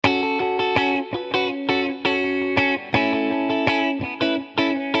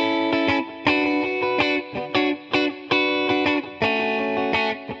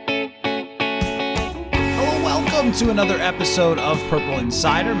Welcome to another episode of Purple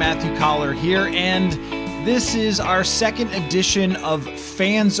Insider. Matthew Collar here, and this is our second edition of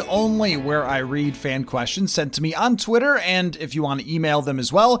Fans Only, where I read fan questions sent to me on Twitter, and if you want to email them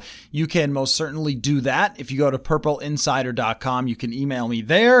as well, you can most certainly do that. If you go to purpleinsider.com, you can email me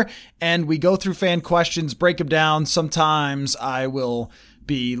there, and we go through fan questions, break them down. Sometimes I will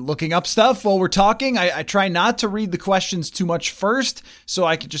be looking up stuff while we're talking. I try not to read the questions too much first, so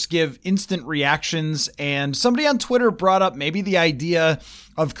I could just give instant reactions. And somebody on Twitter brought up maybe the idea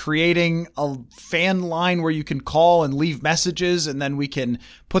of creating a fan line where you can call and leave messages, and then we can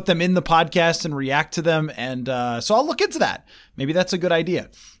put them in the podcast and react to them. And so I'll look into that. Maybe that's a good idea.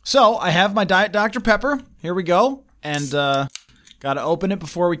 So I have my Diet Dr. Pepper. Here we go. And got to open it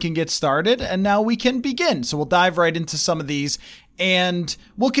before we can get started. And now we can begin. So we'll dive right into some of these. And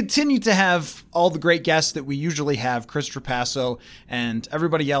we'll continue to have all the great guests that we usually have, Chris Trapasso and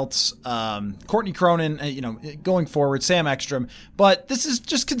everybody else, Courtney Cronin, going forward, Sam Ekstrom. But this is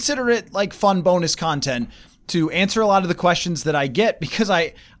just, consider it like fun bonus content to answer a lot of the questions that I get, because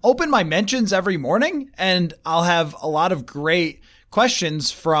I open my mentions every morning and I'll have a lot of great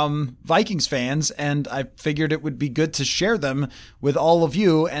questions from Vikings fans, and I figured it would be good to share them with all of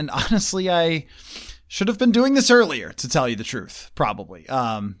you. And honestly, I should have been doing this earlier, to tell you the truth, probably.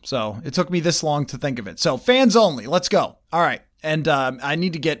 So it took me this long to think of it. So fans only, let's go. All right. And I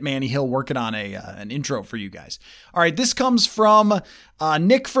need to get Manny Hill working on an intro for you guys. All right. This comes from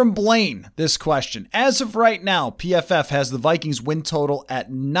Nick from Blaine. This question: as of right now, PFF has the Vikings win total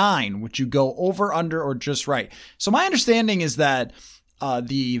at 9. Would you go over, under, or just right? So my understanding is that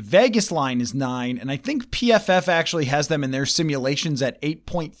the Vegas line is 9, and I think PFF actually has them in their simulations at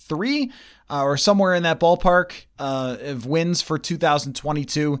 8.3 or somewhere in that ballpark of wins for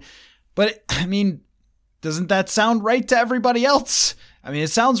 2022. But I mean, doesn't that sound right to everybody else? I mean, it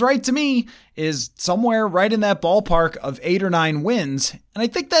sounds right to me, is somewhere right in that ballpark of 8 or 9 wins. And I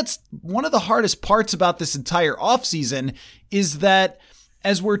think that's one of the hardest parts about this entire offseason, is that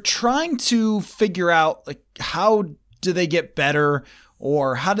as we're trying to figure out, like, how do they get better,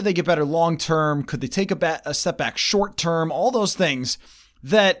 or how do they get better long-term? Could they take a step back short-term? All those things,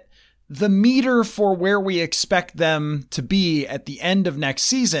 that the meter for where we expect them to be at the end of next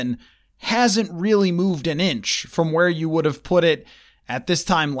season hasn't really moved an inch from where you would have put it at this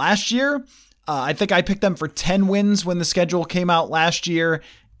time last year. I think I picked them for 10 wins when the schedule came out last year.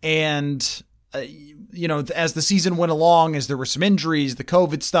 And, as the season went along, as there were some injuries, the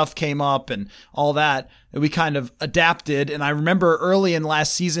COVID stuff came up and all that, we kind of adapted. And I remember early in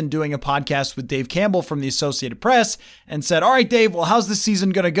last season doing a podcast with Dave Campbell from the Associated Press and said, all right, Dave, well, how's this season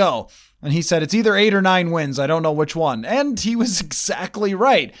going to go? And he said, it's either 8 or 9 wins. I don't know which one. And he was exactly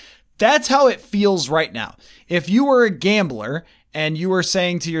right. That's how it feels right now. If you were a gambler and you were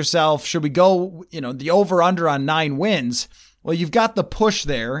saying to yourself, should we go, the over under on 9 wins? Well, you've got the push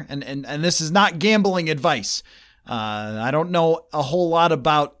there, and this is not gambling advice. I don't know a whole lot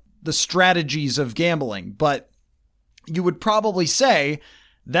about the strategies of gambling, but you would probably say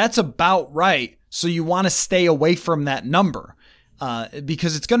that's about right. So you want to stay away from that number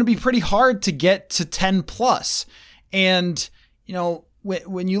because it's going to be pretty hard to get to 10 plus. And,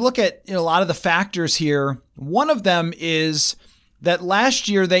 when you look at a lot of the factors here, one of them is that last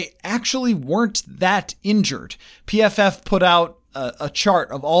year they actually weren't that injured. PFF put out a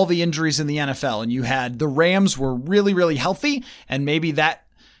chart of all the injuries in the NFL, and you had the Rams were really, really healthy, and maybe that,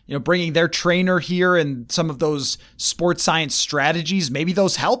 bringing their trainer here and some of those sports science strategies, maybe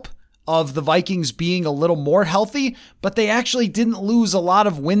those help of the Vikings being a little more healthy, but they actually didn't lose a lot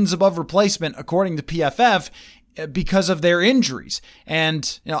of wins above replacement, according to PFF, because of their injuries.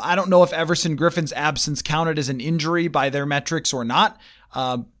 And, I don't know if Everson Griffin's absence counted as an injury by their metrics or not.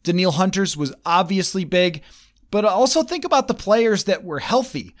 Danielle Hunter's was obviously big, but also think about the players that were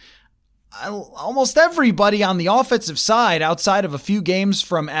healthy. Almost everybody on the offensive side, outside of a few games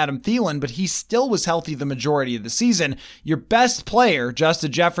from Adam Thielen, but he still was healthy the majority of the season. Your best player,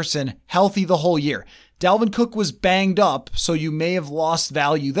 Justin Jefferson, healthy the whole year. Dalvin Cook was banged up, so you may have lost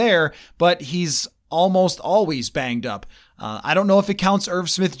value there, but he's almost always banged up. I don't know if it counts Irv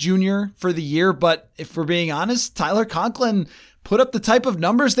Smith Jr. for the year, but if we're being honest, Tyler Conklin put up the type of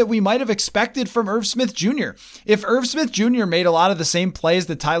numbers that we might have expected from Irv Smith Jr. If Irv Smith Jr. made a lot of the same plays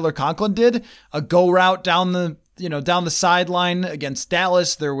that Tyler Conklin did, a go route down the sideline against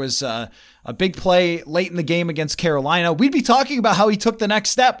Dallas, there was a big play late in the game against Carolina, we'd be talking about how he took the next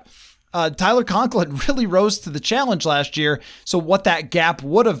step. Tyler Conklin really rose to the challenge last year. So what that gap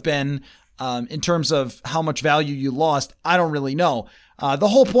would have been, in terms of how much value you lost, I don't really know. The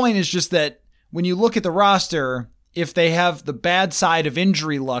whole point is just that when you look at the roster, if they have the bad side of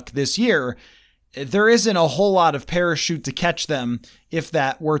injury luck this year, there isn't a whole lot of parachute to catch them if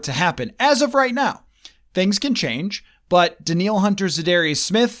that were to happen. As of right now, things can change, but Danielle Hunter, Zadarius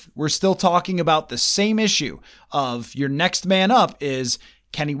Smith, we're still talking about the same issue of your next man up is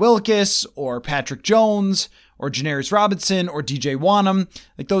Kenny Willekes or Patrick Jones or Janarius Robinson or DJ Wonnum.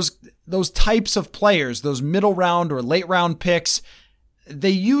 Like those types of players, those middle round or late round picks, they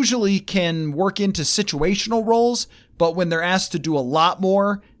usually can work into situational roles, but when they're asked to do a lot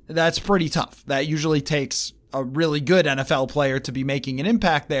more, that's pretty tough. That usually takes a really good NFL player to be making an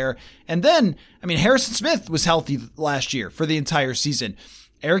impact there. And then, Harrison Smith was healthy last year for the entire season.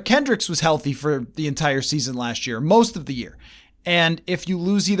 Eric Kendricks was healthy for the entire season last year, most of the year. And if you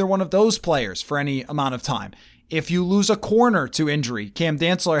lose either one of those players for any amount of time, if you lose a corner to injury, Cam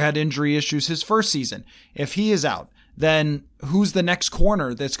Dantzler had injury issues his first season. If he is out, then who's the next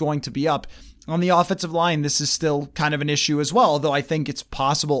corner that's going to be up? On the offensive line, this is still kind of an issue as well, although I think it's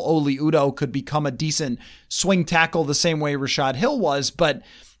possible Oli Udoh could become a decent swing tackle the same way Rashad Hill was, but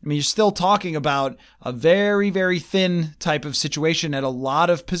you're still talking about a very, very thin type of situation at a lot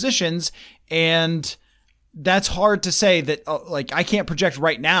of positions, and that's hard to say that, I can't project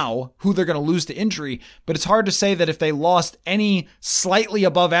right now who they're going to lose to injury, but it's hard to say that if they lost any slightly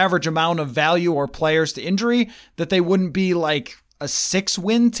above average amount of value or players to injury, that they wouldn't be like a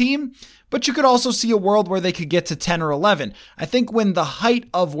 6-win team. But you could also see a world where they could get to 10 or 11. I think when the height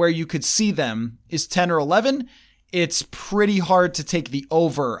of where you could see them is 10 or 11, it's pretty hard to take the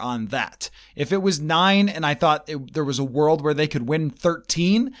over on that. If it was 9 and I thought there was a world where they could win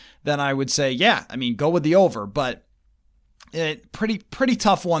 13, then I would say, go with the over. But pretty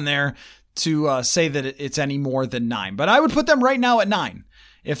tough one there to say that it's any more than 9. But I would put them right now at 9.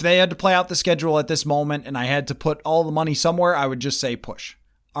 If they had to play out the schedule at this moment and I had to put all the money somewhere, I would just say push.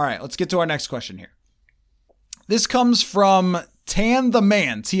 All right, let's get to our next question here. This comes from Tan the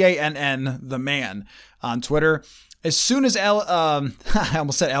Man, Tann the Man on Twitter. As soon as I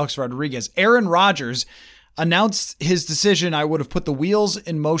almost said Alex Rodriguez, Aaron Rodgers announced his decision, I would have put the wheels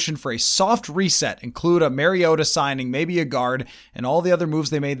in motion for a soft reset, include a Mariota signing, maybe a guard, and all the other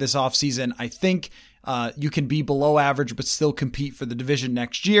moves they made this offseason. I think you can be below average but still compete for the division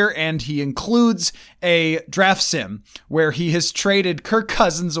next year. And he includes a draft sim where he has traded Kirk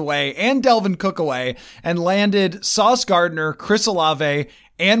Cousins away and Delvin Cook away and landed Sauce Gardner, Chris Olave,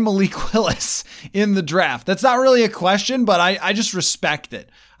 and Malik Willis in the draft. That's not really a question, but I just respect it.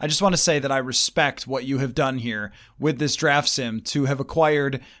 I just want to say that I respect what you have done here with this draft sim to have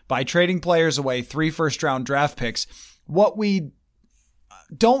acquired, by trading players away, 3 first-round draft picks. What we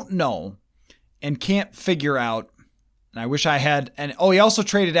don't know and can't figure out, and I wish I had, he also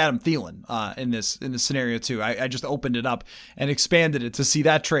traded Adam Thielen in this scenario too. I just opened it up and expanded it to see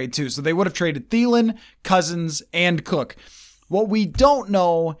that trade too. So they would have traded Thielen, Cousins, and Cook. What we don't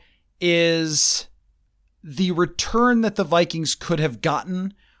know is the return that the Vikings could have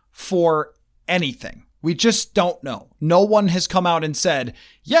gotten for anything. We just don't know. No one has come out and said,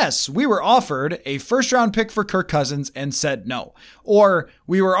 yes, we were offered a first-round pick for Kirk Cousins and said no. Or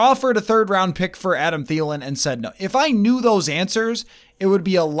we were offered a third-round pick for Adam Thielen and said no. If I knew those answers, it would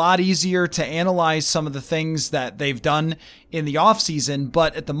be a lot easier to analyze some of the things that they've done in the offseason.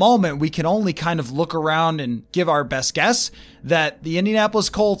 But at the moment, we can only kind of look around and give our best guess that the Indianapolis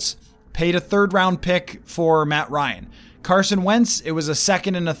Colts paid a third-round pick for Matt Ryan. Carson Wentz, it was a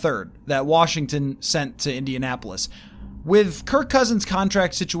second and a third that Washington sent to Indianapolis. With Kirk Cousins'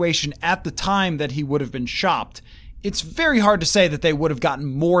 contract situation at the time that he would have been shopped, it's very hard to say that they would have gotten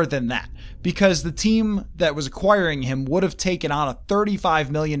more than that, because the team that was acquiring him would have taken on a $35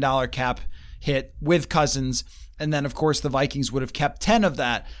 million cap hit with Cousins, and then, of course, the Vikings would have kept 10 of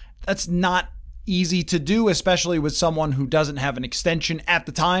that. That's not easy to do, especially with someone who doesn't have an extension at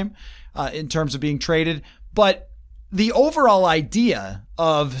the time in terms of being traded. But the overall idea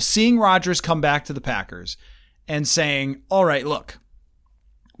of seeing Rodgers come back to the Packers and saying, all right, look,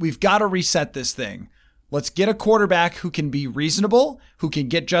 we've got to reset this thing. Let's get a quarterback who can be reasonable, who can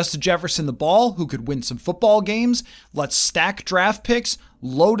get Justin Jefferson the ball, who could win some football games. Let's stack draft picks,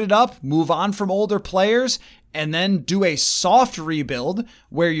 load it up, move on from older players, and then do a soft rebuild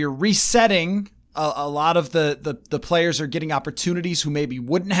where you're resetting a lot of the players are getting opportunities who maybe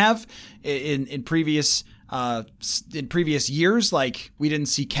wouldn't have in previous years. Like, we didn't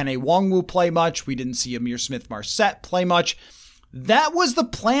see Kene Nwangwu play much. We didn't see Amir Smith-Marset play much. That was the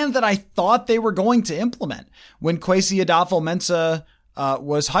plan that I thought they were going to implement when Kwesi Adolfo-Mensah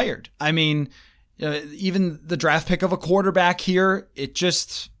was hired. I mean, even the draft pick of a quarterback here, it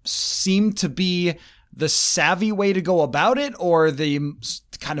just seemed to be the savvy way to go about it, or the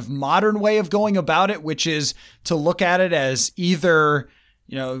kind of modern way of going about it, which is to look at it as either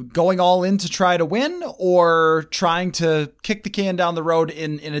going all in to try to win, or trying to kick the can down the road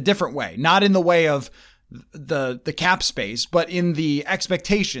in a different way, not in the way of the cap space, but in the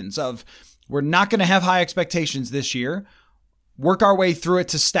expectations of, we're not going to have high expectations this year, work our way through it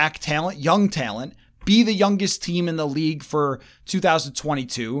to stack talent, young talent, be the youngest team in the league for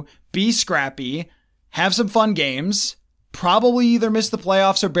 2022, be scrappy, have some fun games, probably either miss the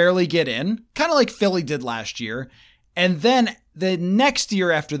playoffs or barely get in, kind of like Philly did last year. And then the next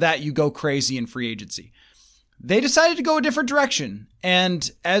year after that, you go crazy in free agency. They decided to go a different direction. And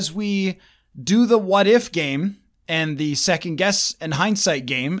as we do the what if game and the second guess and hindsight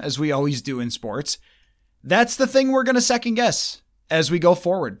game, as we always do in sports, that's the thing we're going to second guess as we go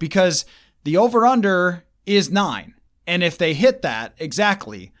forward, because the over-under is 9. And if they hit that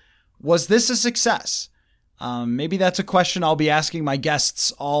exactly, was this a success? Maybe that's a question I'll be asking my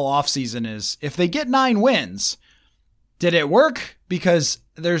guests all offseason, is if they get 9 wins, did it work? Because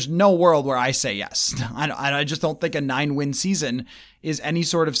there's no world where I say yes. I just don't think a 9-win season is any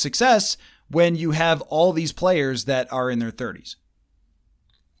sort of success when you have all these players that are in their 30s.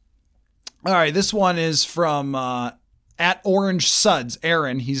 All right, this one is from at Orange Suds,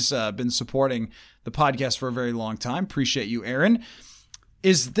 Aaron. He's been supporting the podcast for a very long time. Appreciate you, Aaron.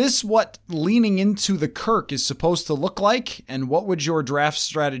 Is this what leaning into the Kirk is supposed to look like? And what would your draft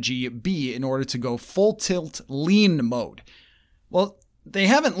strategy be in order to go full tilt lean mode? Well, they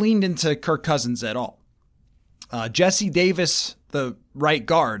haven't leaned into Kirk Cousins at all. Jesse Davis, the right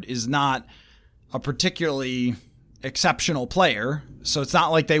guard, is not a particularly exceptional player. So it's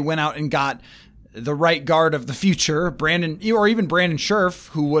not like they went out and got the right guard of the future, Brandon Scherff,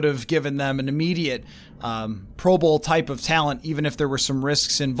 who would have given them an immediate Pro Bowl type of talent, even if there were some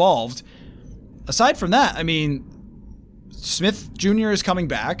risks involved. Aside from that, I mean, Smith Jr. is coming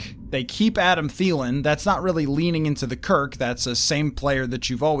back. They keep Adam Thielen. That's not really leaning into the Kirk. That's the same player that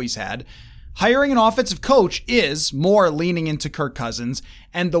you've always had. Hiring an offensive coach is more leaning into Kirk Cousins,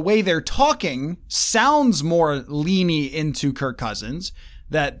 and the way they're talking sounds more leany into Kirk Cousins,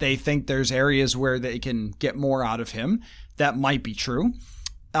 that they think there's areas where they can get more out of him. That might be true.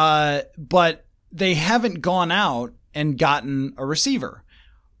 But they haven't gone out and gotten a receiver.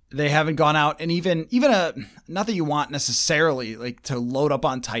 They haven't gone out and even not that you want necessarily like to load up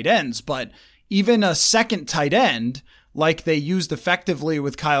on tight ends, but even a second tight end like they used effectively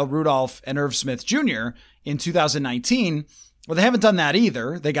with Kyle Rudolph and Irv Smith Jr. in 2019. Well, they haven't done that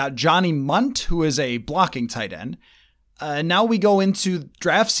either. They got Johnny Munt, who is a blocking tight end. Now we go into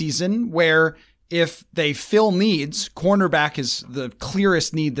draft season where if they fill needs, cornerback is the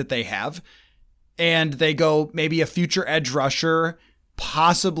clearest need that they have, and they go maybe a future edge rusher,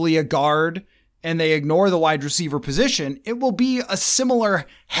 possibly a guard, and they ignore the wide receiver position, it will be a similar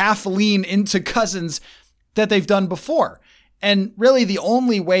half lean into Cousins that they've done before. And really the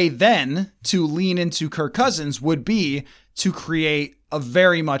only way then to lean into Kirk Cousins would be to create a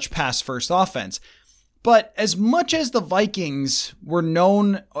very much pass-first offense. But as much as the Vikings were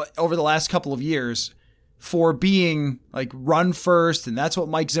known over the last couple of years for being like run first, and that's what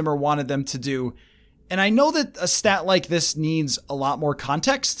Mike Zimmer wanted them to do, and I know that a stat like this needs a lot more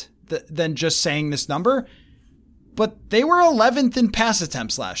context than just saying this number, but they were 11th in pass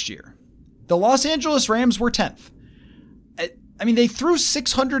attempts last year. The Los Angeles Rams were 10th. I mean, they threw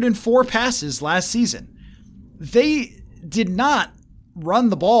 604 passes last season. They did not run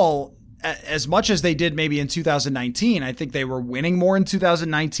the ball as much as they did maybe in 2019. I think they were winning more in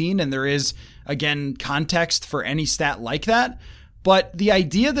 2019, and there is, again, context for any stat like that. But the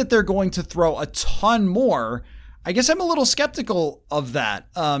idea that they're going to throw a ton more, I guess I'm a little skeptical of that.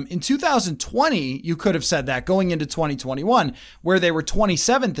 In 2020, you could have said that going into 2021, where they were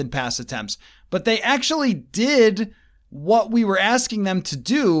 27th in pass attempts, but they actually did what we were asking them to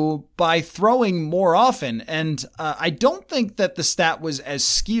do by throwing more often. And I don't think that the stat was as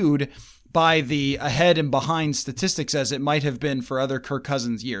skewed by the ahead and behind statistics as it might have been for other Kirk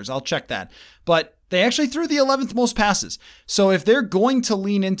Cousins years. I'll check that. But they actually threw the 11th most passes. So if they're going to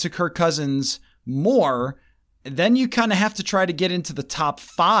lean into Kirk Cousins more, then you kind of have to try to get into the top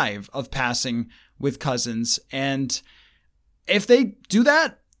 5 of passing with Cousins. And if they do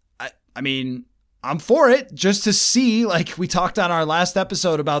that, I mean, I'm for it, just to see, like we talked on our last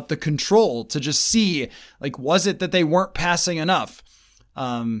episode about the control, to just see, like, was it that they weren't passing enough?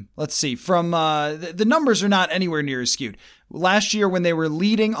 Let's see, from the numbers are not anywhere near as skewed. Last year when they were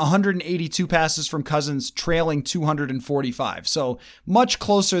leading, 182 passes from Cousins, trailing 245. So much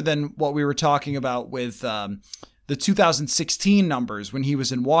closer than what we were talking about with the 2016 numbers when he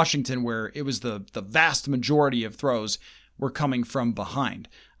was in Washington, where it was the vast majority of throws were coming from behind.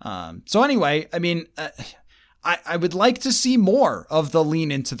 So anyway, I mean, I would like to see more of the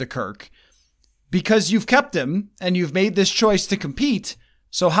lean into the Kirk because you've kept him and you've made this choice to compete.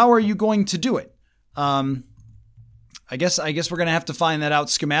 So how are you going to do it? I guess we're going to have to find that out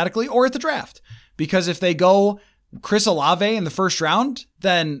schematically or at the draft, because if they go Chris Olave in the first round,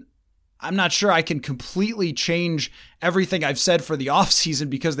 then I'm not sure I can completely change everything I've said for the offseason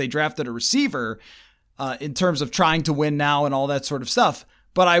because they drafted a receiver in terms of trying to win now and all that sort of stuff.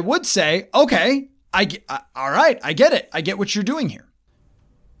 But I would say, okay, all right, I get it. I get what you're doing here.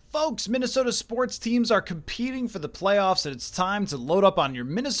 Folks, Minnesota sports teams are competing for the playoffs, and it's time to load up on your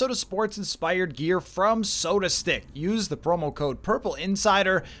Minnesota sports-inspired gear from SotaStick. Use the promo code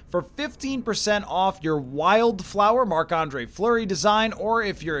PurpleInsider for 15% off your Wildflower Marc-Andre Fleury design, or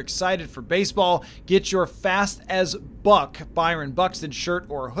if you're excited for baseball, get your Fast as Buck Byron Buxton shirt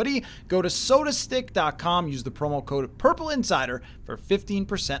or hoodie. Go to sotastick.com, use the promo code PurpleInsider for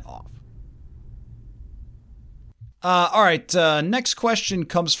 15% off. All right, next question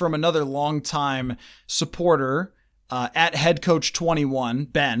comes from another longtime supporter at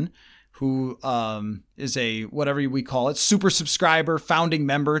headcoach21, Ben, who is a, whatever we call it, super subscriber, founding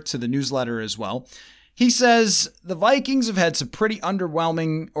member to the newsletter as well. He says, the Vikings have some pretty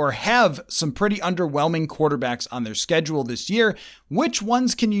underwhelming quarterbacks on their schedule this year. Which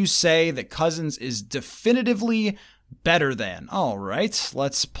ones can you say that Cousins is definitively better than? All right,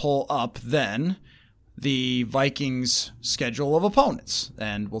 let's pull up then the Vikings' schedule of opponents,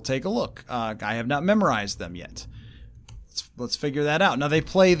 and we'll take a look. I have not memorized them yet. Let's figure that out. Now, they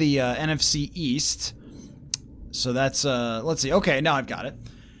play the NFC East, so that's, let's see. Okay, now I've got it.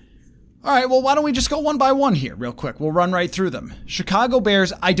 All right, well, why don't we just go one by one here real quick? We'll run right through them. Chicago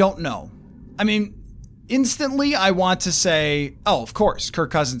Bears, I don't know. I mean, instantly I want to say, oh, of course, Kirk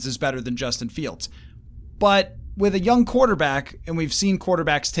Cousins is better than Justin Fields. But with a young quarterback, and we've seen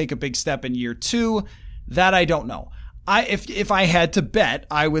quarterbacks take a big step in year 2, that I don't know. If I had to bet,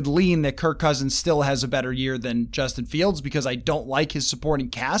 I would lean that Kirk Cousins still has a better year than Justin Fields because I don't like his supporting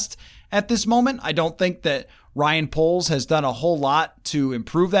cast at this moment. I don't think that Ryan Poles has done a whole lot to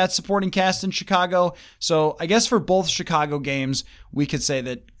improve that supporting cast in Chicago. So I guess for both Chicago games, we could say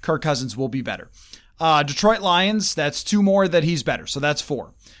that Kirk Cousins will be better. Detroit Lions, that's 2 more that he's better. So that's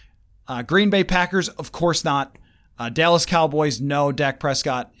 4. Green Bay Packers, of course not. Dallas Cowboys, no. Dak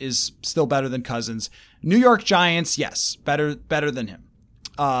Prescott is still better than Cousins. New York Giants, yes, better than him.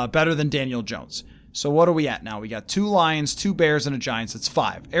 Better than Daniel Jones. So what are we at now? We got 2 Lions, 2 Bears, and a Giants. That's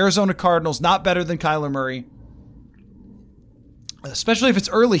 5. Arizona Cardinals, not better than Kyler Murray. Especially if it's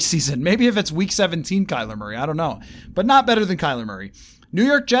early season. Maybe if it's week 17 Kyler Murray. I don't know. But not better than Kyler Murray. New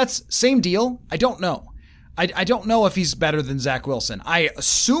York Jets, same deal. I don't know. I don't know if he's better than Zach Wilson. I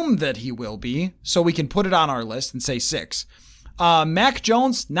assume that he will be, so we can put it on our list and say 6. Mac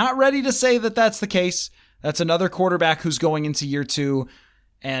Jones, not ready to say that that's the case. That's another quarterback who's going into year 2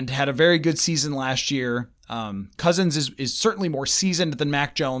 and had a very good season last year. Cousins is certainly more seasoned than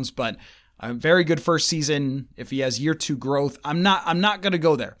Mac Jones, but a very good first season. If he has year 2 growth, I'm not going to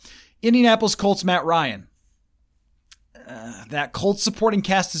go there. Indianapolis Colts, Matt Ryan. That Colts supporting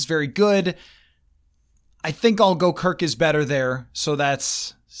cast is very good. I think I'll go Kirk is better there. So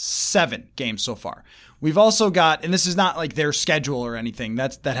that's 7 games so far. We've also got, and this is not like their schedule or anything.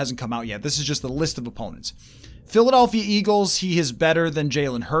 That hasn't come out yet. This is just the list of opponents. Philadelphia Eagles, he is better than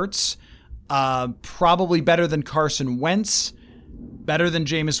Jalen Hurts. Probably better than Carson Wentz. Better than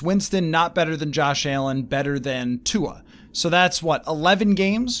Jameis Winston. Not better than Josh Allen. Better than Tua. So that's 11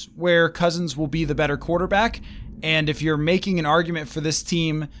 games where Cousins will be the better quarterback. And if you're making an argument for this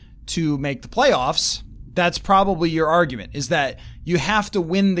team to make the playoffs, that's probably your argument, is that you have to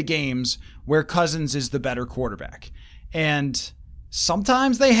win the games where Cousins is the better quarterback. And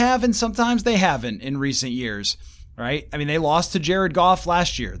sometimes they have and sometimes they haven't in recent years, right? I mean, they lost to Jared Goff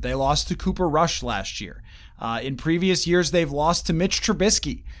last year. They lost to Cooper Rush last year. In previous years, they've lost to Mitch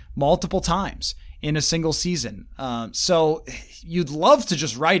Trubisky multiple times in a single season. So you'd love to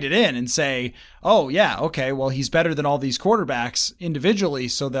just write it in and say, oh, yeah, okay, well, he's better than all these quarterbacks individually,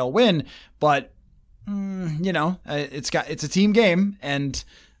 so they'll win. But it's a team game, and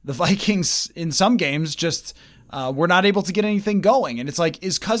the Vikings in some games just were not able to get anything going. And it's like,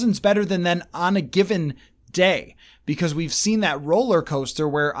 is Cousins better than then on a given day? Because we've seen that roller coaster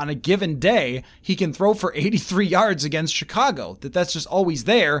where on a given day, he can throw for 83 yards against Chicago, that's just always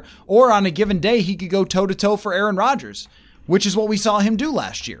there. Or on a given day, he could go toe-to-toe for Aaron Rodgers, which is what we saw him do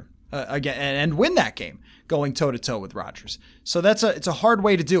last year again and win that game going toe-to-toe with Rodgers. So it's a hard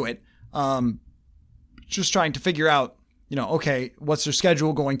way to do it. Just trying to figure out, okay, what's their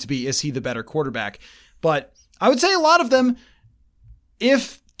schedule going to be? Is he the better quarterback? But I would say a lot of them,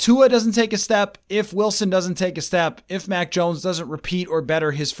 if Tua doesn't take a step, if Wilson doesn't take a step, if Mac Jones doesn't repeat or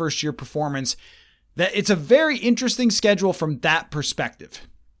better his first year performance, that it's a very interesting schedule from that perspective.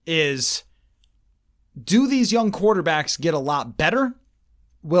 Do these young quarterbacks get a lot better?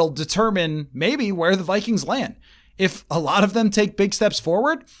 Will determine maybe where the Vikings land. If a lot of them take big steps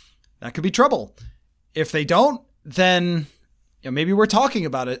forward, that could be trouble. If they don't, then maybe we're talking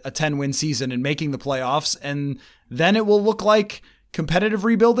about a 10-win season and making the playoffs, and then it will look like competitive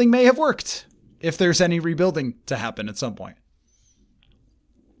rebuilding may have worked, if there's any rebuilding to happen at some point.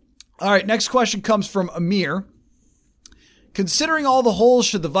 All right, next question comes from Amir. Considering all the holes,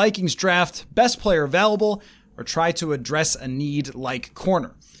 should the Vikings draft best player available or try to address a need like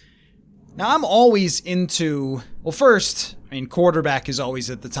corner? Now, I'm always into, first, quarterback is always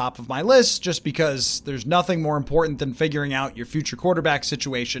at the top of my list just because there's nothing more important than figuring out your future quarterback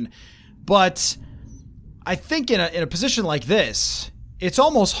situation. But I think in a position like this, it's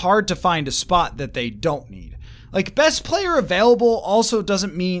almost hard to find a spot that they don't need. Like, best player available also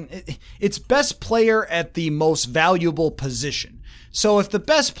doesn't mean it's best player at the most valuable position. So if the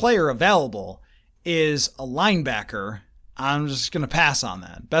best player available is a linebacker, I'm just going to pass on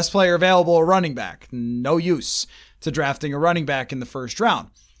that. Best player available, a running back. No use to drafting a running back in the first round.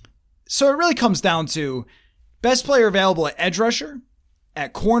 So it really comes down to best player available at edge rusher,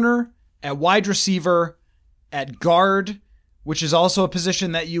 at corner, at wide receiver, at guard, which is also a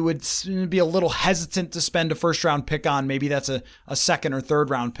position that you would be a little hesitant to spend a first-round pick on. Maybe that's a second or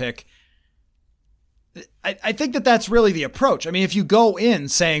third-round pick. I think that's really the approach. If you go in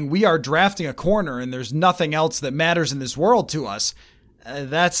saying we are drafting a corner and there's nothing else that matters in this world to us,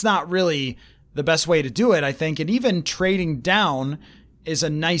 that's not really the best way to do it, I think. And even trading down is a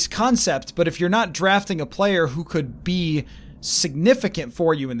nice concept, but if you're not drafting a player who could be significant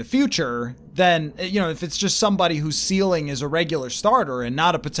for you in the future, then, if it's just somebody whose ceiling is a regular starter and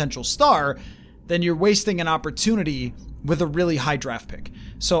not a potential star, then you're wasting an opportunity with a really high draft pick.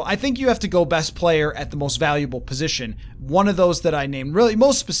 So I think you have to go best player at the most valuable position. One of those that I named really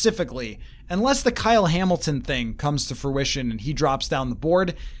most specifically, unless the Kyle Hamilton thing comes to fruition and he drops down the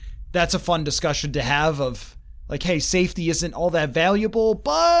board, that's a fun discussion to have of like, hey, safety isn't all that valuable,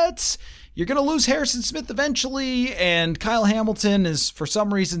 but you're going to lose Harrison Smith eventually, and Kyle Hamilton is, for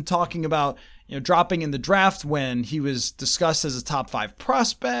some reason, talking about dropping in the draft when he was discussed as a top 5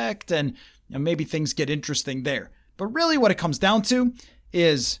 prospect, and maybe things get interesting there. But really what it comes down to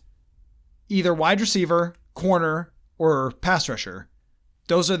is either wide receiver, corner, or pass rusher.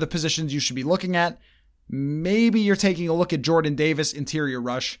 Those are the positions you should be looking at. Maybe you're taking a look at Jordan Davis, interior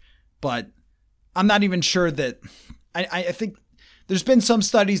rush, but I'm not even sure that I think there's been some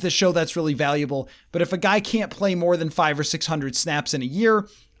studies that show that's really valuable, but if a guy can't play more than 500 or 600 snaps in a year,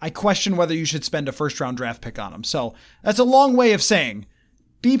 I question whether you should spend a first-round draft pick on him. So that's a long way of saying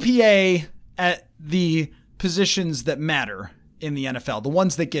BPA at the positions that matter in the NFL, the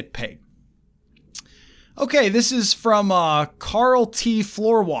ones that get paid. Okay, this is from Carl T.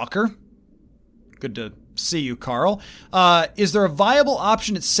 Floorwalker. Good to see you, Carl. Is there a viable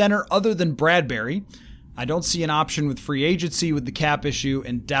option at center other than Bradbury? I don't see an option with free agency with the cap issue,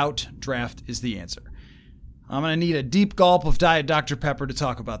 and doubt draft is the answer. I'm going to need a deep gulp of Diet Dr. Pepper to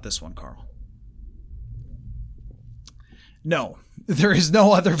talk about this one, Carl. No, there is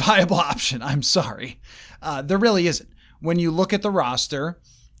no other viable option. I'm sorry. There really isn't. When you look at the roster,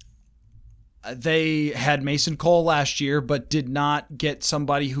 they had Mason Cole last year, but did not get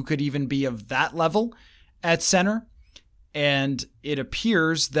somebody who could even be of that level at center. And it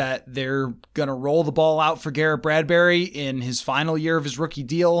appears that they're going to roll the ball out for Garrett Bradbury in his final year of his rookie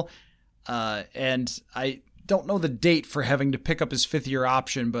deal. And I don't know the date for having to pick up his 5th-year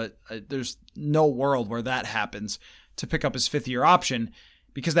option, but there's no world where that happens to pick up his 5th-year option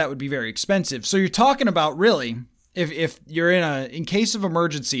because that would be very expensive. So you're talking about really, if you're in case of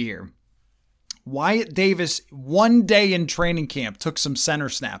emergency here, Wyatt Davis, one day in training camp, took some center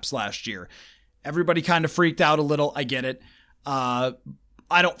snaps last year. Everybody kind of freaked out a little. I get it. I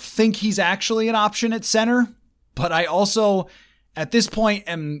don't think he's actually an option at center, but I also, at this point,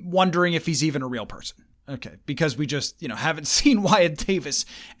 am wondering if he's even a real person. Okay, because we just, haven't seen Wyatt Davis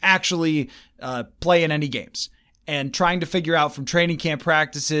actually play in any games. And trying to figure out from training camp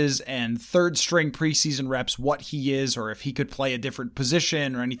practices and third-string preseason reps what he is or if he could play a different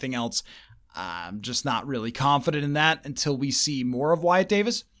position or anything else, I'm just not really confident in that until we see more of Wyatt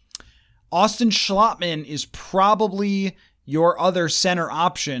Davis. Austin Schlottman is probably your other center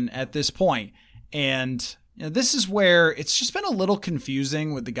option at this point. And this is where it's just been a little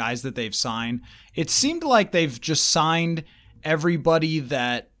confusing with the guys that they've signed. It seemed like they've just signed everybody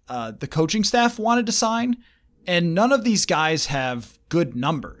that the coaching staff wanted to sign. And none of these guys have good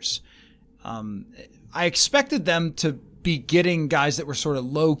numbers. I expected them to be getting guys that were sort of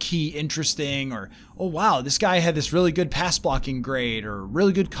low-key interesting, or, oh, wow, this guy had this really good pass blocking grade or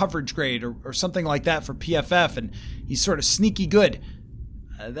really good coverage grade or something like that for PFF, and he's sort of sneaky good.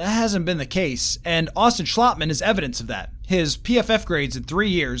 That hasn't been the case, and Austin Schlottmann is evidence of that. His PFF grades in 3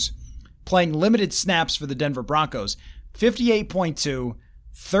 years, playing limited snaps for the Denver Broncos, 58.2,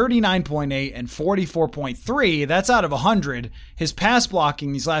 39.8, and 44.3. That's out of 100. His pass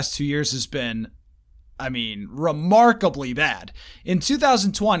blocking these last 2 years has been, remarkably bad. In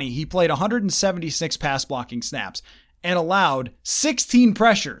 2020, he played 176 pass blocking snaps and allowed 16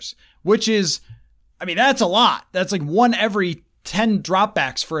 pressures, which is, that's a lot. That's like one every 10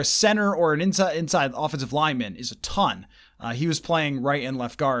 dropbacks for a center or an inside offensive lineman is a ton. He was playing right and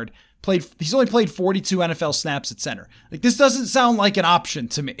left guard. He's only played 42 NFL snaps at center. Like, this doesn't sound like an option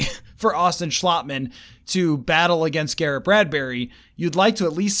to me for Austin Schlottmann to battle against Garrett Bradbury. You'd like to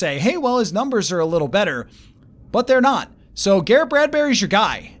at least say, hey, well, his numbers are a little better, but they're not. So Garrett Bradbury's your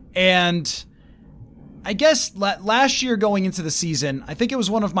guy. And I guess last year going into the season, I think it was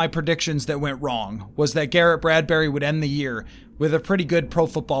one of my predictions that went wrong, was that Garrett Bradbury would end the year with a pretty good Pro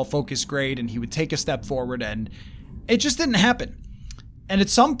Football Focus grade and he would take a step forward, and it just didn't happen. And at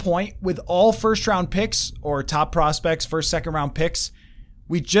some point, with all first-round picks or top prospects, first, second-round picks,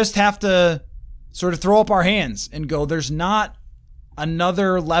 we just have to sort of throw up our hands and go, there's not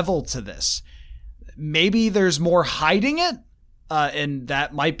another level to this. Maybe there's more hiding it, and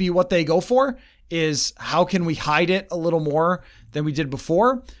that might be what they go for, is how can we hide it a little more than we did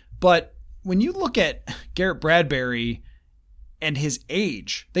before? But when you look at Garrett Bradbury and his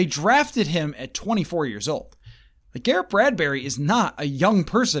age, they drafted him at 24 years old. Like, Garrett Bradbury is not a young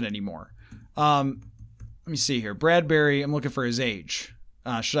person anymore. Let me see here. Bradbury, I'm looking for his age.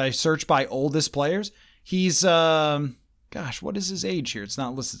 Should I search by oldest players? He's, what is his age here? It's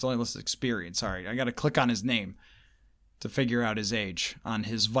not listed. It's only listed experience. Sorry, I got to click on his name to figure out his age on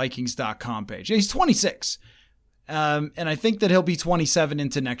his Vikings.com page. Yeah, he's 26. And I think that he'll be 27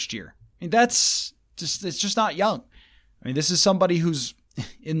 into next year. It's just not young. This is somebody who's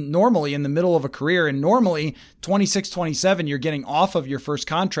normally in the middle of a career, and normally 26, 27, you're getting off of your first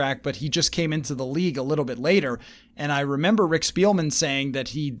contract, but he just came into the league a little bit later. And I remember Rick Spielman saying that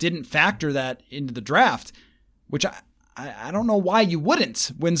he didn't factor that into the draft, which I don't know why you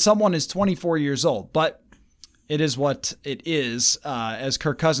wouldn't when someone is 24 years old, but it is what it is, as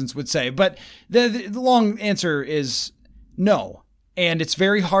Kirk Cousins would say. But the long answer is no. And it's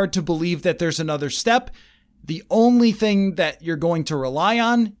very hard to believe that there's another step. The only thing that you're going to rely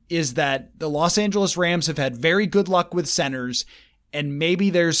on is that the Los Angeles Rams have had very good luck with centers, and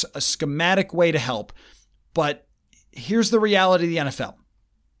maybe there's a schematic way to help. But here's the reality of the NFL.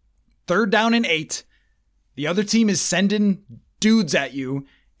 3rd down and 8. The other team is sending dudes at you,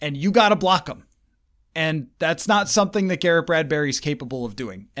 and you got to block them. And that's not something that Garrett Bradbury is capable of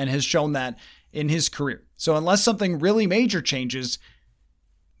doing, and has shown that in his career. So unless something really major changes,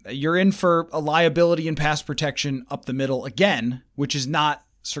 you're in for a liability in pass protection up the middle again, which is not,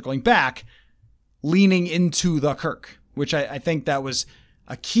 circling back, leaning into the Kirk, which I think that was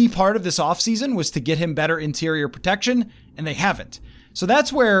a key part of this offseason, was to get him better interior protection, and they haven't. So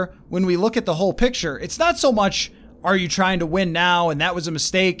that's where, when we look at the whole picture, it's not so much, are you trying to win now and that was a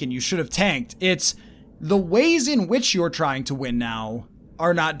mistake and you should have tanked? It's the ways in which you're trying to win now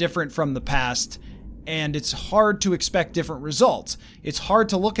are not different from the past, and it's hard to expect different results. It's hard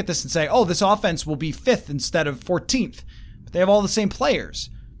to look at this and say, oh, this offense will be 5th instead of 14th. But they have all the same players.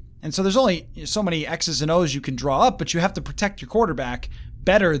 And so there's only so many X's and O's you can draw up, but you have to protect your quarterback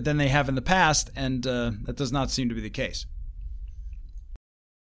better than they have in the past, and that does not seem to be the case.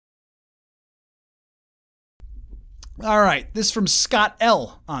 All right, this from Scott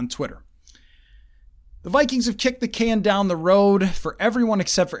L. on Twitter. The Vikings have kicked the can down the road for everyone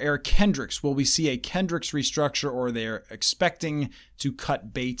except for Eric Kendricks. Will we see a Kendricks restructure, or they're expecting to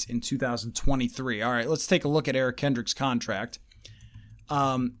cut bait in 2023? All right, let's take a look at Eric Kendricks' contract.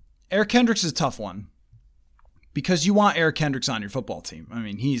 Eric Kendricks is a tough one because you want Eric Kendricks on your football team.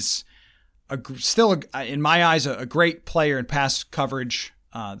 He's still, in my eyes, a great player in pass coverage.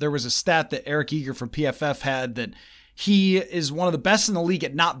 There was a stat that Eric Eager from PFF had that he is one of the best in the league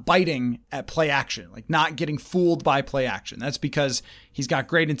at not biting at play action, like not getting fooled by play action. That's because he's got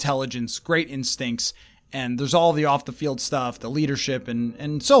great intelligence, great instincts, and there's all the off the field stuff, the leadership,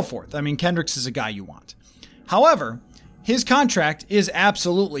 and so forth. Kendricks is a guy you want. However, his contract is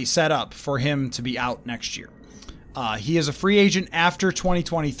absolutely set up for him to be out next year. He is a free agent after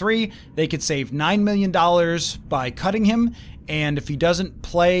 2023. They could save $9 million by cutting him, And if he doesn't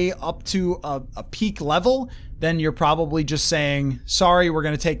play up to a peak level, then you're probably just saying, sorry, we're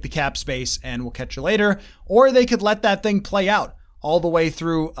going to take the cap space and we'll catch you later. Or they could let that thing play out all the way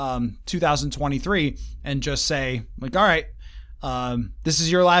through 2023 and just say, like, all right, this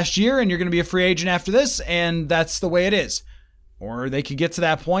is your last year and you're going to be a free agent after this, and that's the way it is. Or they could get to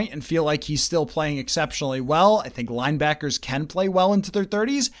that point and feel like he's still playing exceptionally well. I think linebackers can play well into their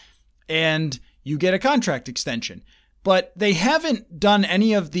 30s, and you get a contract extension. But they haven't done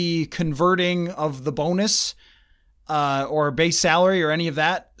any of the converting of the bonus or base salary or any of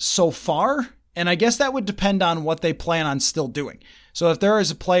that so far. And I guess that would depend on what they plan on still doing. So if there is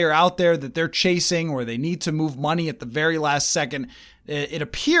a player out there that they're chasing or they need to move money at the very last second, it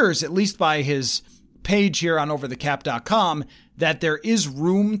appears, at least by his page here on overthecap.com, that there is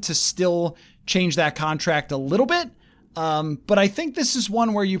room to still change that contract a little bit. But I think this is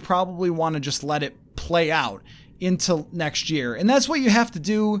one where you probably want to just let it play out into next year. And that's what you have to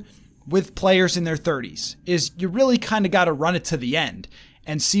do with players in their 30s, is you really kind of got to run it to the end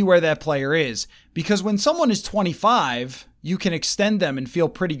and see where that player is. Because when someone is 25, you can extend them and feel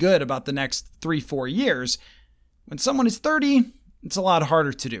pretty good about the next 3-4 years. When someone is 30, it's a lot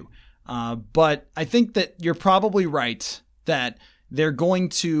harder to do. But I think that you're probably right that they're going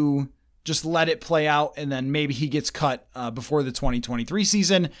to just let it play out, and then maybe he gets cut before the 2023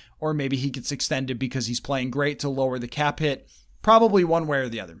 season, or maybe he gets extended because he's playing great to lower the cap hit. Probably one way or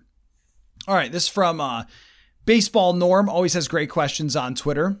the other. All right, this is from Baseball Norm, always has great questions on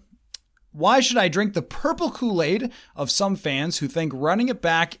Twitter. Why should I drink the purple Kool-Aid of some fans who think running it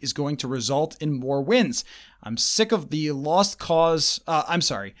back is going to result in more wins? I'm sick of the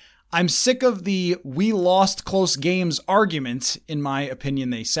I'm sick of the we lost close games argument. In my opinion,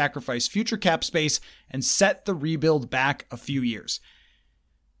 they sacrifice future cap space and set the rebuild back a few years.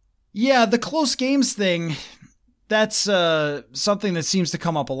 Yeah, the close games thing, that's something that seems to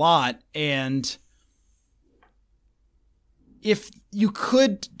come up a lot. And if you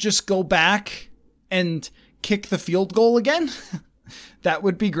could just go back and kick the field goal again, that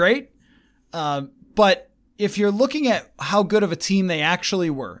would be great. But if you're looking at how good of a team they actually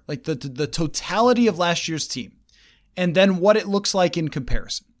were, like the totality of last year's team, and then what it looks like in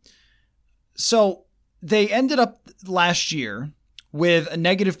comparison. So they ended up last year with a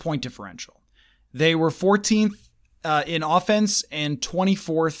negative point differential. They were 14th in offense and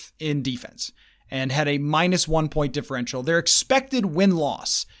 24th in defense, and had a -1 point differential. Their expected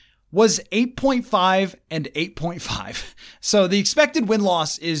win-loss was 8.5 and 8.5. So the expected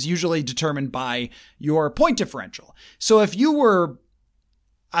win-loss is usually determined by your point differential. So if you were,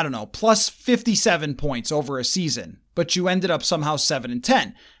 I don't know, plus 57 points over a season, but you ended up somehow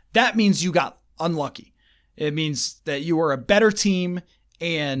 7-10, that means you got unlucky. It means that you were a better team,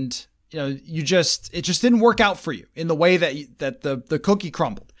 and it just didn't work out for you in the way that the cookie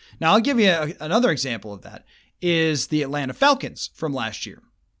crumbled. Now I'll give you another example of that is the Atlanta Falcons from last year.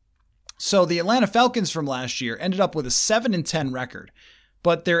 So the Atlanta Falcons from last year ended up with a 7-10 record,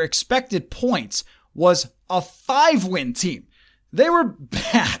 but their expected points was a 5-win team. They were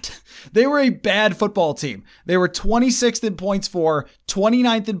bad. They were a bad football team. They were 26th in points for,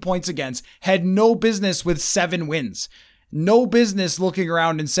 29th in points against, had no business with 7 wins. No business looking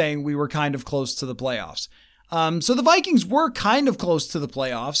around and saying we were kind of close to the playoffs. So the Vikings were kind of close to the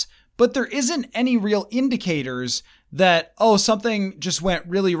playoffs, but there isn't any real indicators that, something just went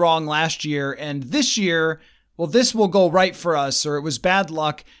really wrong last year, and this year, well, this will go right for us, or it was bad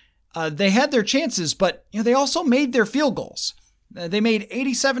luck. They had their chances, but they also made their field goals. They made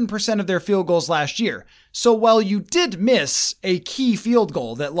 87% of their field goals last year. So while you did miss a key field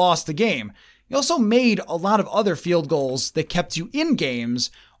goal that lost the game, you also made a lot of other field goals that kept you in games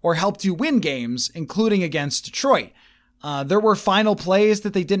or helped you win games, including against Detroit. There were final plays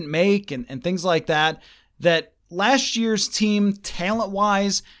that they didn't make and things like that last year's team,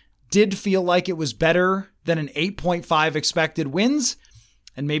 talent-wise, did feel like it was better than an 8.5 expected wins.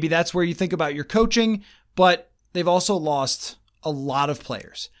 And maybe that's where you think about your coaching, but they've also lost a lot of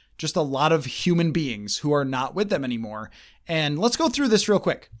players, just a lot of human beings who are not with them anymore. And let's go through this real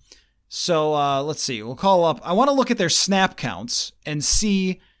quick. So let's see, we'll call up, I want to look at their snap counts and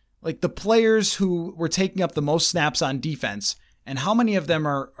see like the players who were taking up the most snaps on defense and how many of them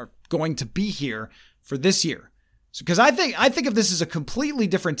are going to be here for this year. So, because I think of this as a completely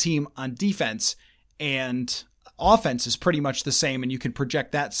different team on defense, and offense is pretty much the same, and you can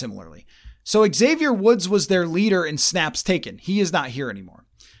project that similarly. So Xavier Woods was their leader in snaps taken. He is not here anymore.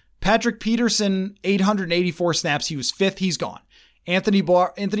 Patrick Peterson, 884 snaps. He was 5th. He's gone. Anthony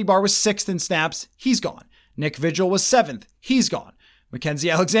Barr was 6th in snaps. He's gone. Nick Vigil was 7th. He's gone.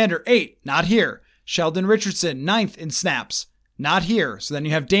 Mackenzie Alexander, 8th. Not here. Sheldon Richardson, 9th in snaps. not here. So then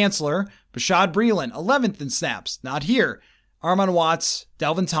you have Dantzler, Bashaud Breeland, 11th in snaps, not here. Armon Watts,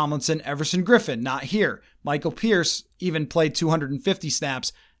 Delvin Tomlinson, Everson Griffin, not here. Michael Pierce even played 250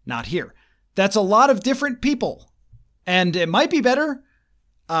 snaps, not here. That's a lot of different people. And it might be better.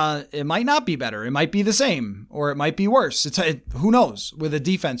 It might not be better. It might be the same, or it might be worse. Who knows with a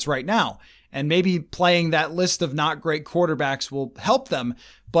defense right now. And maybe playing that list of not great quarterbacks will help them.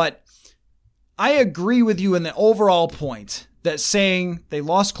 But I agree with you in the overall point that saying they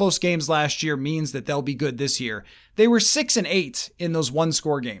lost close games last year means that they'll be good this year. They were 6-8 in those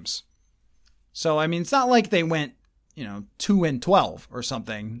one-score games. So, I mean, it's not like they went, 2-12 or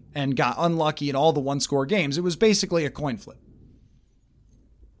something and got unlucky in all the one-score games. It was basically a coin flip.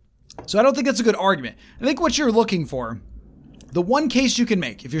 So I don't think that's a good argument. I think what you're looking for, the one case you can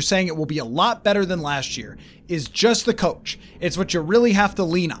make, if you're saying it will be a lot better than last year, is just the coach. It's what you really have to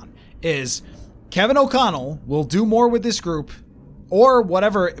lean on, is Kevin O'Connell will do more with this group, or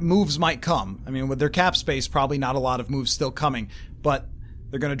whatever moves might come. I mean, with their cap space, probably not a lot of moves still coming, but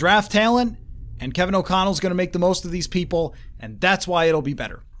they're going to draft talent, and Kevin O'Connell's going to make the most of these people, and that's why it'll be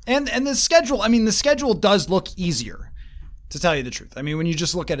better. And the schedule does look easier, to tell you the truth. I mean, when you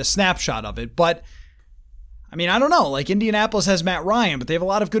just look at a snapshot of it, but I mean, I don't know. Like, Indianapolis has Matt Ryan, but they have a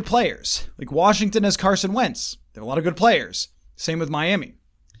lot of good players. Like, Washington has Carson Wentz. They have a lot of good players. Same with Miami.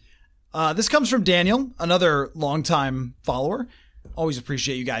 This comes from Daniel, another longtime follower. Always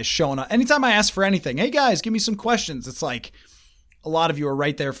appreciate you guys showing up. Anytime I ask for anything, hey guys, give me some questions. It's like a lot of you are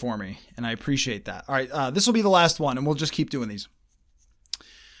right there for me, and I appreciate that. All right, this will be the last one, and we'll just keep doing these.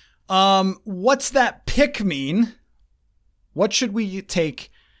 What's that pick mean? What should we take?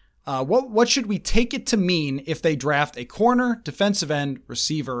 What should we take it to mean if they draft a corner, defensive end,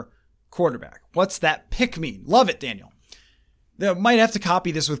 receiver, quarterback? What's that pick mean? Love it, Daniel. They might have to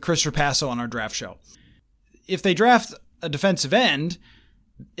copy this with Chris Rapasso on our draft show. If they draft a defensive end,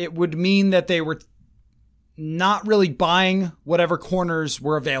 it would mean that they were not really buying whatever corners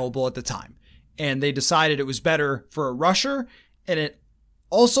were available at the time. And they decided it was better for a rusher. And it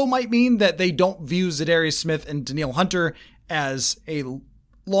also might mean that they don't view Za'Darius Smith and Danielle Hunter as a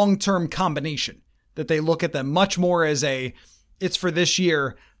long-term combination, that they look at them much more as it's for this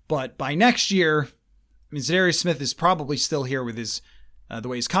year, but by next year, I mean, Za'Darius Smith is probably still here with his the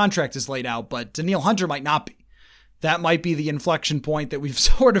way his contract is laid out, but Danielle Hunter might not be. That might be the inflection point that we've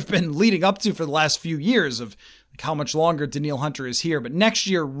sort of been leading up to for the last few years of like how much longer Danielle Hunter is here, but next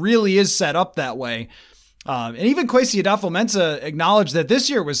year really is set up that way. And even Kwesi Adofo-Mensah acknowledged that this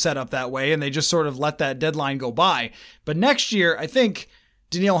year was set up that way, and they just sort of let that deadline go by. But next year, I think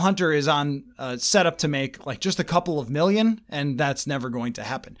Danielle Hunter is on set up to make like just a couple of million, and that's never going to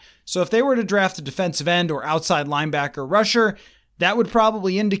happen. So if they were to draft a defensive end or outside linebacker rusher, that would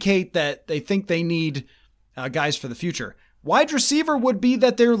probably indicate that they think they need guys for the future. Wide receiver would be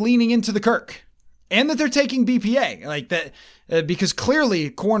that they're leaning into the Kirk and that they're taking BPA like that because clearly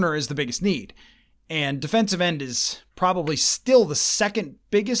corner is the biggest need. And defensive end is probably still the second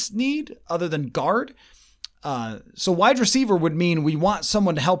biggest need other than guard. So wide receiver would mean we want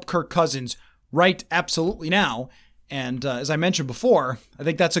someone to help Kirk Cousins right absolutely now. And as I mentioned before, I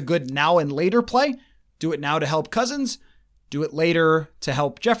think that's a good now and later play. Do it now to help Cousins. Do it later to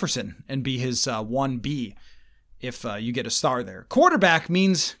help Jefferson and be his 1B if you get a star there. Quarterback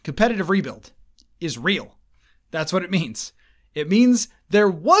means competitive rebuild is real. That's what it means. It means there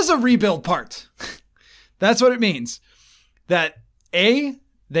was a rebuild part. That's what it means. That A,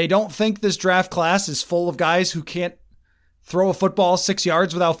 they don't think this draft class is full of guys who can't throw a football 6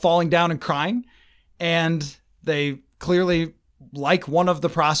 yards without falling down and crying. And they clearly like one of the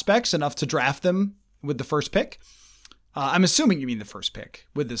prospects enough to draft them with the first pick. I'm assuming you mean the first pick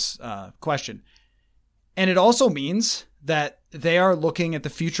with this question. And it also means that they are looking at the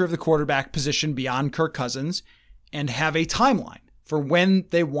future of the quarterback position beyond Kirk Cousins and have a timeline for when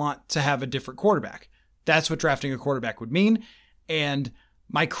they want to have a different quarterback. That's what drafting a quarterback would mean. And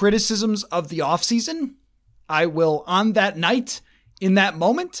my criticisms of the offseason, I will, on that night, in that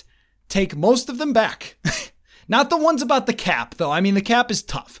moment, take most of them back. Not the ones about the cap, though. I mean, the cap is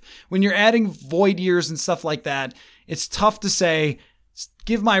tough. When you're adding void years and stuff like that, it's tough to say,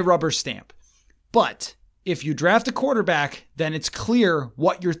 give my rubber stamp. But if you draft a quarterback, then it's clear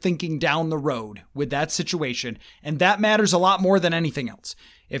what you're thinking down the road with that situation. And that matters a lot more than anything else.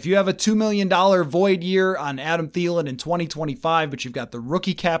 If you have a $2 million void year on Adam Thielen in 2025, but you've got the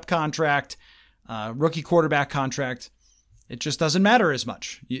rookie cap contract, rookie quarterback contract, it just doesn't matter as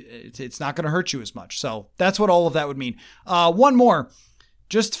much. It's not going to hurt you as much. So that's what all of that would mean. One more,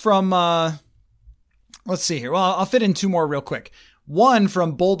 just from, let's see here. Well, I'll fit in two more real quick. One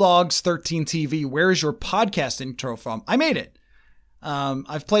from Bulldogs 13 TV. Where is your podcast intro from? I made it.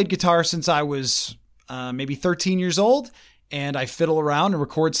 I've played guitar since I was maybe 13 years old, and I fiddle around and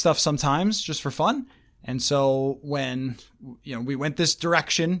record stuff sometimes just for fun. And so when we went this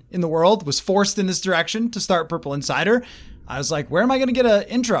direction in the world, was forced in this direction to start Purple Insider, I was like, where am I going to get an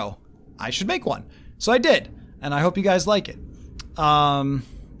intro? I should make one. So I did, and I hope you guys like it.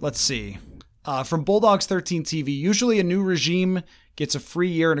 Let's see. From Bulldogs 13 TV, usually a new regime gets a free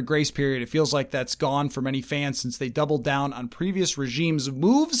year and a grace period. It feels like that's gone for many fans since they doubled down on previous regimes'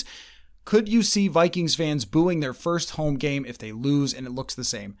 moves. Could you see Vikings fans booing their first home game if they lose and it looks the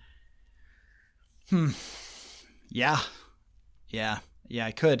same? Yeah,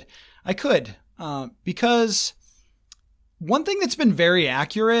 I could. Because one thing that's been very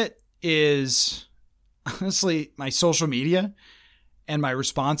accurate is honestly my social media and my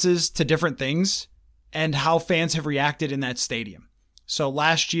responses to different things and how fans have reacted in that stadium. So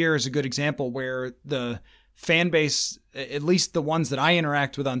last year is a good example where the fan base, at least the ones that I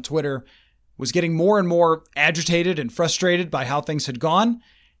interact with on Twitter, was getting more and more agitated and frustrated by how things had gone.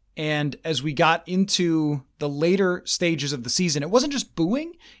 And as we got into the later stages of the season, it wasn't just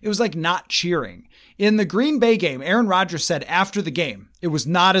booing, it was like not cheering. In the Green Bay game, Aaron Rodgers said after the game, it was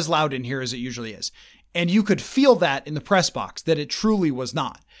not as loud in here as it usually is. And you could feel that in the press box, that it truly was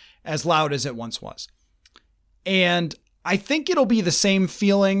not as loud as it once was. And I think it'll be the same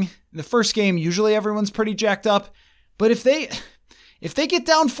feeling. In the first game, usually everyone's pretty jacked up. But if they get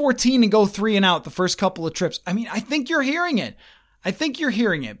down 14 and go 3 and out the first couple of trips, I mean, I think you're hearing it.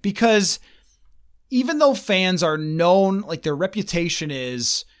 Because even though fans are known, like their reputation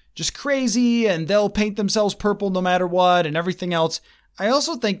is just crazy and they'll paint themselves purple no matter what and everything else, I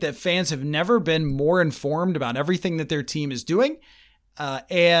also think that fans have never been more informed about everything that their team is doing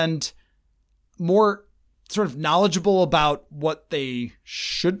and more sort of knowledgeable about what they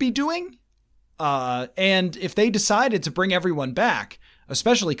should be doing. And if they decided to bring everyone back,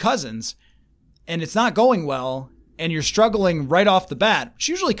 especially Cousins, and it's not going well, and you're struggling right off the bat, which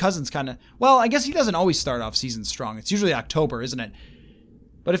usually Cousins I guess he doesn't always start off season strong. It's usually October, isn't it?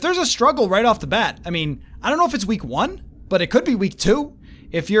 But if there's a struggle right off the bat, I mean, I don't know if it's week 1, but it could be week 2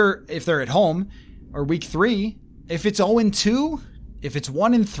 if they're at home, or week 3. If it's 0-2, if it's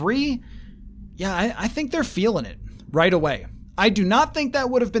 1-3, yeah, I think they're feeling it right away. I do not think that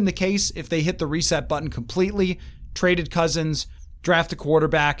would have been the case if they hit the reset button completely, traded Cousins, draft a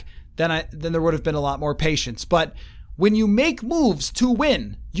quarterback, then there would have been a lot more patience. But when you make moves to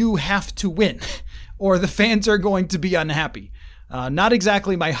win, you have to win, or the fans are going to be unhappy. Not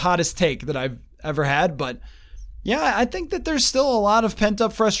exactly my hottest take that I've ever had, but yeah, I think that there's still a lot of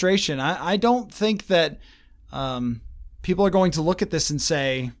pent-up frustration. I don't think that people are going to look at this and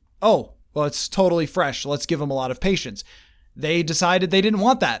say, oh, well, it's totally fresh, let's give them a lot of patience. They decided they didn't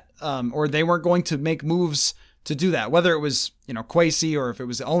want that, or they weren't going to make moves to do that. Whether it was, Kwesi, or if it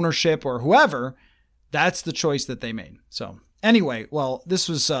was ownership or whoever, that's the choice that they made. So anyway, well, this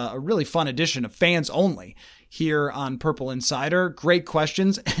was a really fun edition of Fans Only here on Purple Insider. Great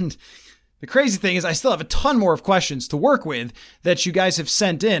questions. And the crazy thing is I still have a ton more of questions to work with that you guys have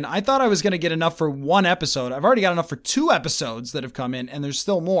sent in. I thought I was going to get enough for one episode. I've already got enough for 2 episodes that have come in, and there's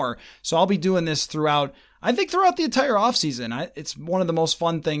still more. So I'll be doing this throughout the entire offseason. It's one of the most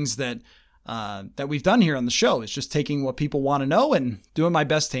fun things that we've done here on the show, is just taking what people want to know and doing my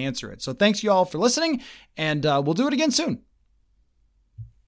best to answer it. So thanks you all for listening, and we'll do it again soon.